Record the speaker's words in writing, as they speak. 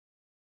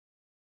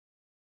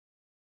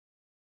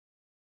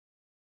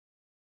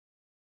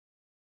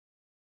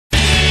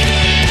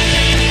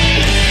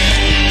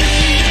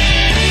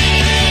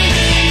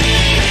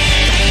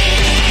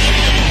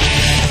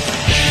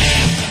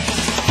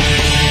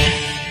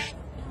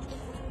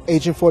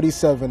Agent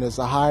 47 is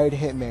a hired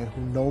hitman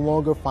who no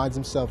longer finds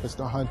himself as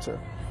the hunter,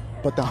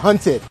 but the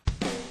hunted.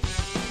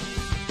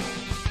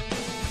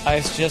 I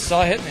just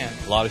saw Hitman.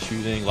 A lot of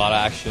shooting, a lot of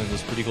action. It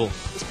was pretty cool.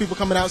 There's people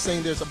coming out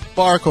saying there's a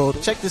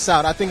barcode. Check this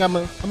out. I think I'm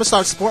gonna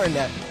start sporting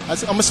that. I'm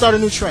gonna start a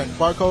new trend.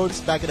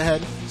 Barcodes, back of the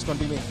head. It's gonna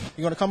be me.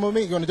 You gonna come with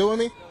me? You gonna do it with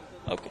me?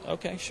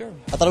 Okay, sure.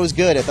 I thought it was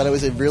good. I thought it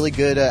was a really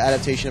good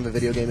adaptation of a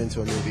video game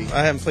into a movie.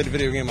 I haven't played a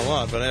video game a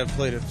lot, but I have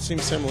played it.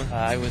 Seems similar.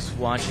 I was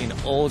watching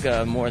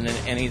Olga more than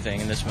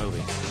anything in this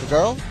movie. The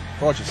girl?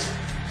 Gorgeous.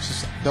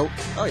 She's dope.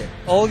 Oh, yeah.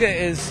 Olga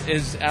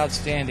is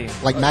outstanding.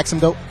 Like Maxim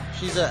dope?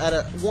 She's at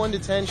a 1 to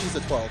 10, she's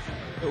a 12.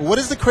 What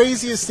is the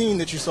craziest scene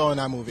that you saw in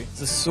that movie?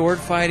 The sword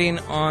fighting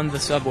on the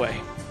subway.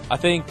 I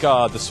think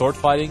the sword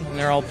fighting. And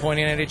they're all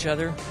pointing at each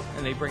other,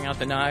 and they bring out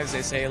the knives.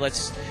 They say,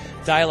 "Let's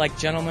die like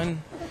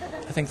gentlemen."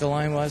 I think the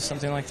line was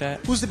something like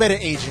that. Who's the better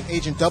agent?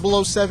 Agent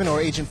 007 or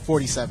Agent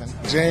 47?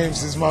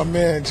 James is my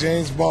man,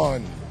 James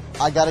Bond.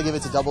 I gotta give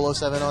it to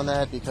 007 on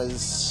that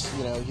because,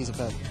 you know, he's a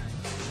pimp.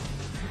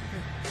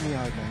 Give me a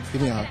hug, man.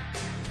 Give me a hug.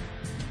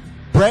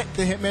 Brett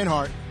the Hitman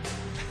Hart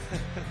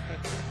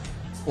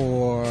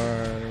or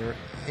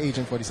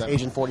Agent 47?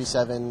 Agent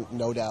 47,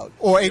 no doubt.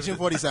 Or Agent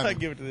 47. I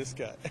give it to this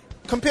guy.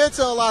 Compared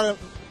to a lot of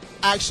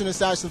action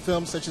assassin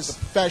films such as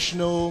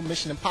Professional,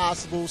 Mission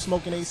Impossible,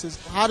 Smoking Aces,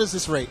 how does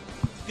this rate?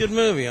 Good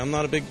movie. I'm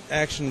not a big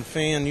action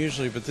fan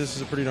usually, but this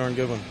is a pretty darn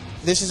good one.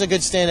 This is a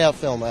good standout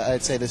film.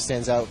 I'd say this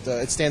stands out.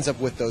 It stands up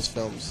with those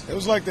films. It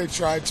was like they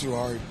tried too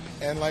hard.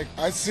 And like,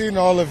 I've seen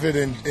all of it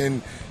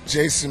in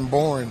Jason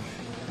Bourne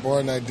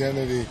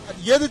Identity.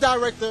 You're the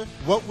director.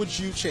 What would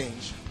you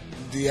change?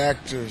 The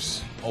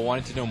actors. I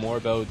wanted to know more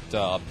about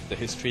the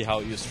history,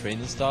 how he was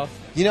trained and stuff.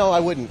 You know, I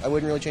wouldn't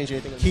really change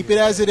anything. Keep it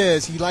as it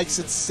is. He likes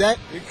it set.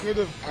 It could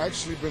have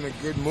actually been a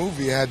good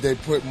movie had they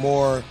put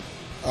more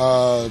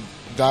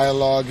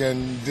dialogue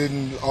and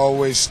didn't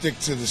always stick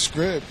to the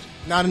script.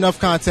 Not enough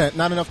content.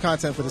 Not enough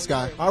content for this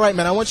guy. All right,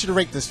 man. I want you to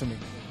rate this for me.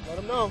 Let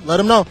him know. Let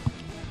him know.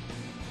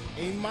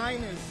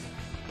 A-.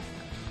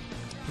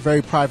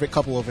 Very private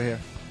couple over here.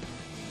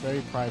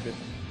 Very private.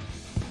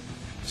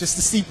 Just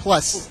a C+.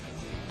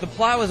 The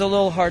plot was a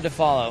little hard to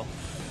follow,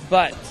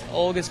 but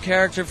Olga's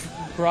character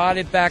brought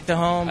it back to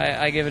home.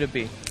 I give it a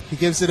B. He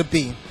gives it a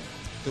B.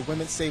 The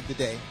women saved the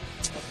day.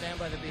 I'll stand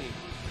by the B.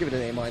 Give it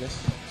an A-.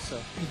 So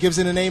he gives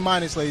it an A-,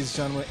 ladies and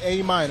gentlemen. A-.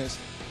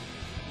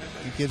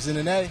 He gives it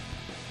an A.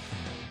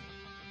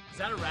 Is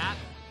that a rat?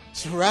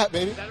 It's a wrap,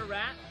 baby. Is that a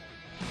rat?